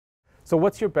So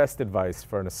what's your best advice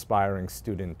for an aspiring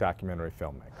student documentary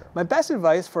filmmaker? My best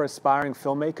advice for aspiring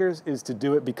filmmakers is to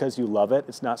do it because you love it.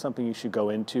 It's not something you should go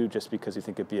into just because you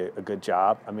think it'd be a good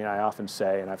job. I mean, I often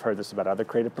say, and I've heard this about other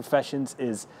creative professions,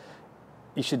 is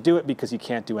you should do it because you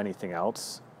can't do anything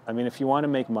else. I mean, if you want to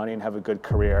make money and have a good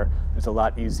career, there's a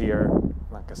lot easier, I'm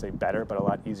not going to say better, but a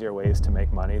lot easier ways to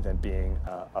make money than being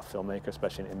a filmmaker,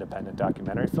 especially an independent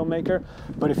documentary filmmaker.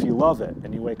 But if you love it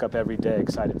and you wake up every day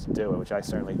excited to do it, which I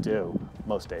certainly do,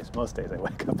 most days I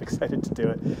wake up excited to do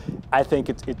it, I think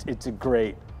it's a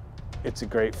great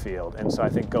field. And so I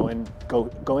think go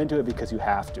into it because you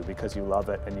have to, because you love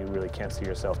it and you really can't see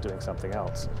yourself doing something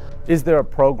else. Is there a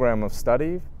program of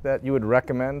study that you would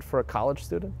recommend for a college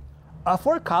student?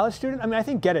 For a college student, I mean, I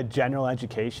think get a general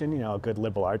education, you know, a good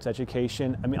liberal arts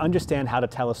education. I mean, understand how to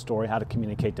tell a story, how to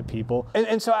communicate to people.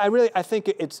 And so I think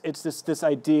it's this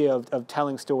idea of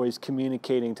telling stories,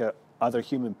 communicating to other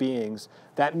human beings.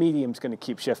 That medium's going to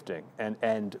keep shifting.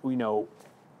 And you know,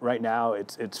 right now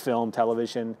it's film,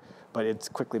 television, but it's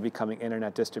quickly becoming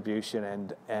internet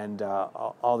distribution and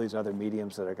all these other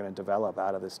mediums that are going to develop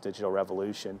out of this digital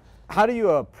revolution. How do you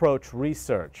approach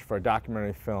research for a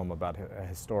documentary film about a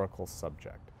historical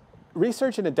subject?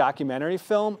 Research in a documentary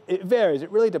film, it varies. It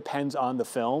really depends on the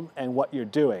film and what you're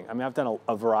doing. I mean, I've done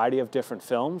a variety of different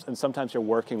films, and sometimes you're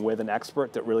working with an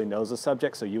expert that really knows the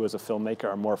subject, so you as a filmmaker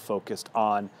are more focused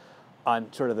on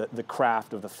sort of the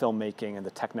craft of the filmmaking and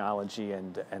the technology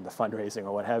and the fundraising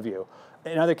or what have you.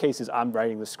 In other cases, I'm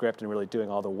writing the script and really doing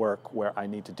all the work where I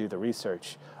need to do the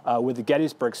research. With the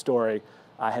Gettysburg story,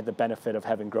 I had the benefit of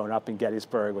having grown up in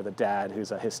Gettysburg with a dad who's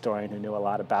a historian who knew a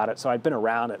lot about it. So I'd been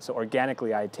around it. So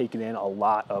organically, I had taken in a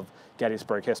lot of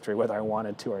Gettysburg history, whether I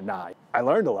wanted to or not. I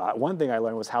learned a lot. One thing I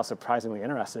learned was how surprisingly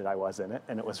interested I was in it,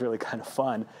 and it was really kind of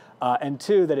fun. And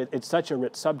two, that it's such a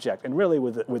rich subject. And really,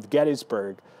 with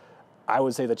Gettysburg, I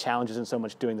would say the challenge isn't so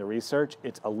much doing the research,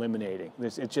 it's eliminating.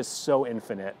 It's just so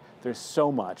infinite. There's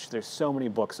so much. There's so many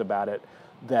books about it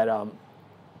that,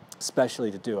 especially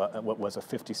to do what was a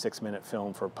 56-minute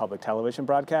film for a public television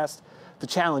broadcast, the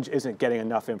challenge isn't getting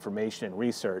enough information and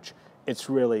research.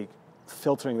 It's really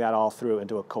filtering that all through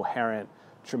into a coherent,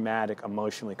 dramatic,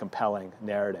 emotionally compelling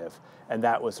narrative. And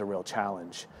that was a real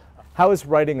challenge. How is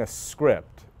writing a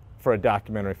script for a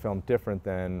documentary film different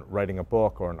than writing a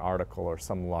book or an article or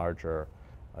some larger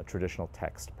traditional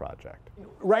text project?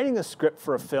 Writing a script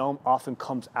for a film often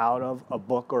comes out of a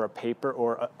book or a paper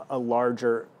or a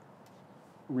larger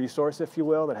resource, if you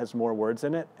will, that has more words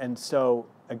in it. And so,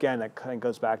 again, that kind of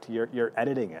goes back to you're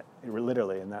editing it,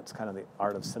 literally, and that's kind of the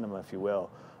art of cinema, if you will.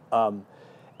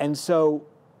 And so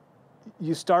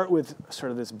you start with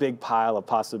sort of this big pile of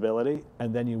possibility,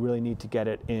 and then you really need to get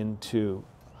it into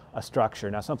a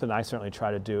structure. Now, something I certainly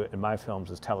try to do in my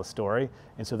films is tell a story,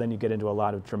 and so then you get into a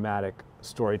lot of dramatic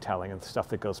storytelling and stuff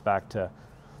that goes back to,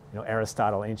 you know,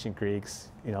 Aristotle, ancient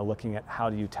Greeks, you know, looking at how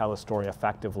do you tell a story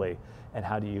effectively, and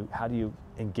how do you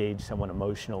engage someone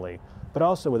emotionally. But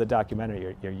also with a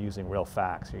documentary, you're using real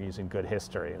facts, you're using good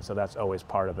history, and so that's always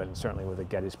part of it. And certainly with a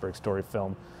Gettysburg story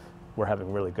film, we're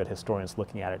having really good historians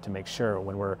looking at it to make sure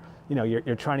when we're, you know,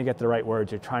 you're trying to get the right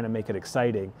words, you're trying to make it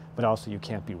exciting, but also you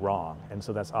can't be wrong. And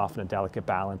so that's often a delicate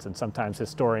balance, and sometimes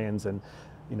historians and,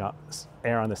 you know,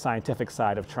 err on the scientific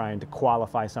side of trying to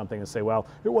qualify something and say, well,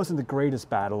 it wasn't the greatest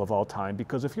battle of all time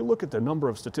because if you look at the number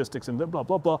of statistics and blah,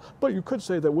 blah, blah, but you could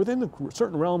say that within the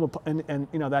certain realm of, and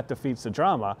you know, that defeats the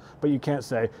drama, but you can't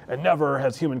say, and never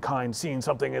has humankind seen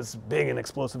something as big and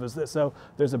explosive as this. So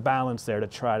there's a balance there to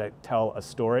try to tell a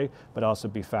story, but also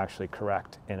be factually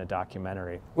correct in a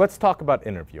documentary. Let's talk about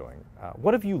interviewing.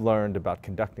 What have you learned about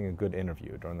conducting a good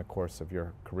interview during the course of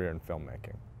your career in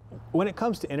filmmaking? When it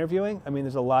comes to interviewing, I mean,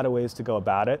 there's a lot of ways to go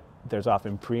about it. There's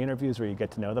often pre-interviews where you get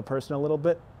to know the person a little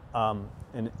bit.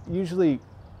 And usually,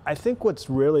 I think what's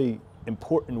really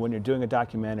important when you're doing a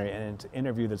documentary and it's an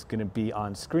interview that's going to be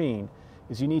on screen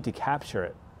is you need to capture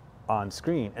it on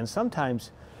screen. And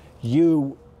sometimes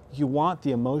you want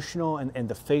the emotional and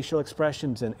the facial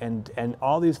expressions and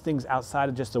all these things outside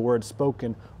of just the words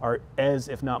spoken are as,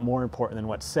 if not more important than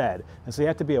what's said. And so you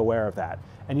have to be aware of that.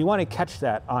 And you want to catch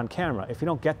that on camera. If you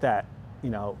don't get that, you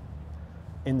know,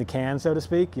 in the can, so to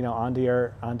speak, you know, onto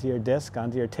your disc,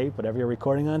 onto your tape, whatever you're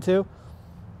recording onto,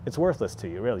 it's worthless to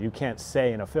you, really. You can't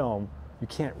say in a film, you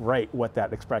can't write what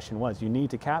that expression was. You need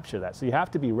to capture that. So you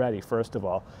have to be ready, first of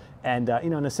all. And you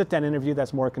know, in a sit-down interview,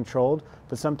 that's more controlled.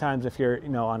 But sometimes if you're, you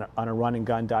know, on a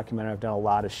run-and-gun documentary, I've done a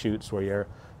lot of shoots where you're,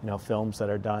 you know, films that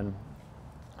are done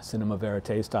cinema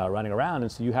verite style, running around,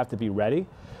 and so you have to be ready.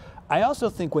 I also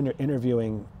think when you're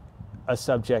interviewing a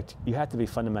subject, you have to be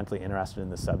fundamentally interested in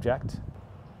the subject.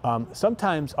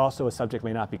 Sometimes also a subject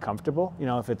may not be comfortable. You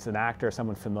know, if it's an actor or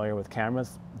someone familiar with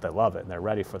cameras, they love it and they're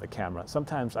ready for the camera.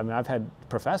 Sometimes, I mean, I've had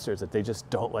professors that they just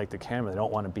don't like the camera, they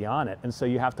don't want to be on it, and so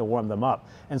you have to warm them up.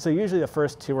 And so usually the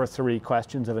first 2 or 3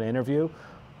 questions of an interview,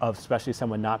 of especially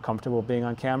someone not comfortable being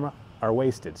on camera, are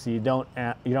wasted. So you don't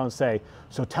say,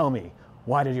 so tell me,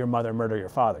 why did your mother murder your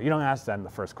father? You don't ask that in the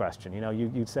first question. You know,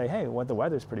 you'd say, hey, the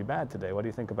weather's pretty bad today. What do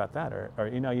you think about that? Or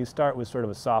you know, you start with sort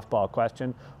of a softball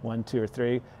question, 1, 2, or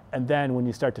 3, and then when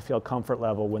you start to feel comfort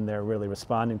level when they're really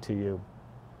responding to you,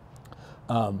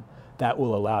 that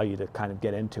will allow you to kind of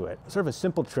get into it. Sort of a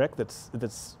simple trick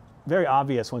that's very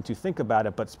obvious once you think about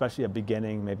it, but especially at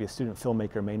beginning, maybe a student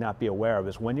filmmaker may not be aware of,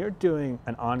 is when you're doing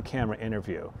an on-camera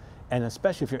interview, and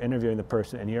especially if you're interviewing the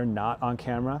person and you're not on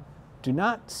camera, do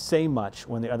not say much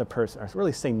when the other person, or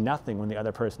really say nothing when the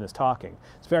other person is talking.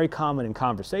 It's very common in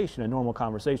conversation, a normal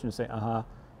conversation, to say,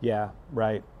 yeah,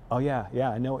 right, oh yeah,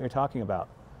 I know what you're talking about.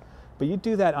 But you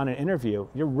do that on an interview,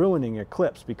 you're ruining your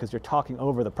clips because you're talking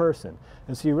over the person.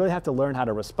 And so you really have to learn how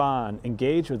to respond,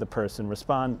 engage with the person,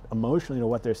 respond emotionally to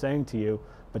what they're saying to you,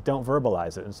 but don't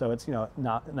verbalize it. And so it's, you know,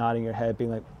 nodding your head,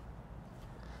 being like,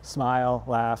 smile,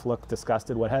 laugh, look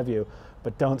disgusted, what have you,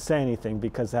 but don't say anything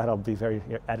because that'll be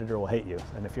your editor will hate you.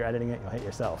 And if you're editing it, you'll hate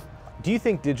yourself. Do you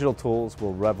think digital tools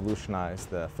will revolutionize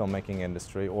the filmmaking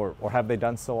industry, or have they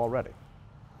done so already?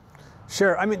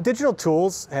 Sure. I mean, digital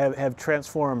tools have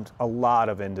transformed a lot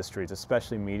of industries,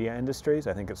 especially media industries.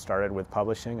 I think it started with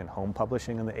publishing and home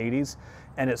publishing in the 80s,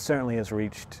 and it certainly has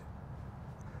reached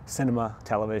cinema,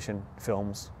 television,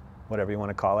 films, whatever you want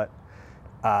to call it,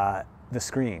 the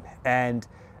screen. And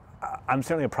I'm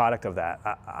certainly a product of that.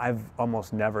 I've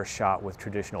almost never shot with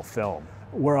traditional film.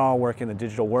 We're all working in the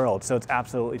digital world, so it's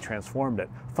absolutely transformed it.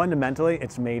 Fundamentally,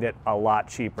 it's made it a lot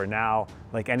cheaper now,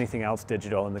 like anything else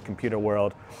digital in the computer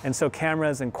world. And so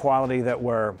cameras and quality that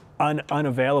were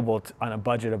unavailable on a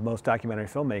budget of most documentary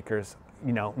filmmakers,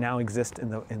 you know, now exist in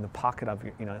the pocket of,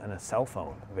 you know, in a cell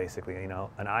phone, basically, you know,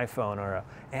 an iPhone or an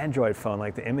Android phone.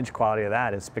 Like, the image quality of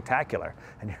that is spectacular,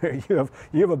 and you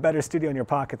have a better studio in your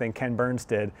pocket than Ken Burns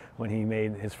did when he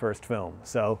made his first film.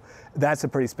 So that's a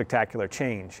pretty spectacular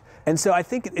change. And so I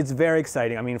think it's very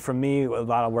exciting. I mean, for me, a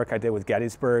lot of work I did with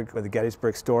Gettysburg, with the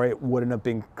Gettysburg story, it wouldn't have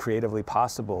been creatively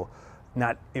possible.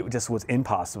 It just was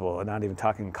impossible, and not even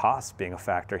talking costs being a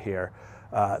factor here.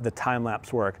 The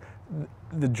time-lapse work,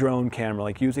 the drone camera,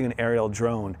 like using an aerial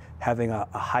drone, having a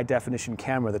high-definition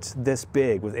camera that's this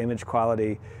big with image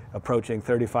quality approaching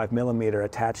 35 millimeter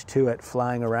attached to it,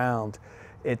 flying around.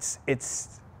 It's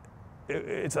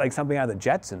like something out of the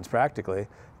Jetsons, practically,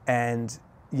 and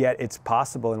yet it's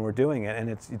possible, and we're doing it, and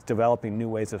it's developing new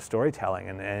ways of storytelling,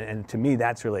 and to me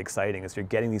that's really exciting, is you're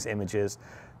getting these images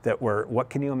that what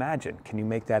can you imagine? Can you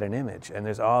make that an image? And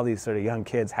there's all these sort of young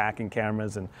kids hacking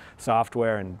cameras and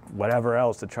software and whatever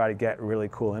else to try to get really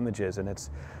cool images, and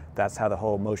that's how the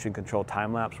whole motion control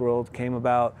time-lapse world came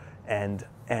about, and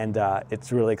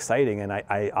it's really exciting. And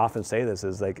I often say this,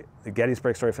 is like the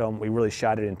Gettysburg story film, we really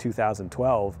shot it in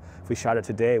 2012. If we shot it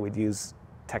today, we'd use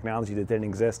technology that didn't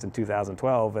exist in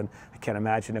 2012, and I can't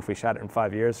imagine if we shot it in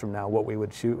 5 years from now what we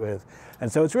would shoot with.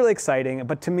 And so it's really exciting,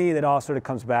 but to me that all sort of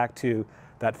comes back to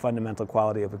that fundamental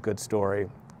quality of a good story,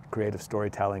 creative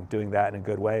storytelling, doing that in a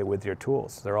good way with your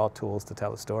tools. They're all tools to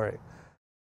tell a story.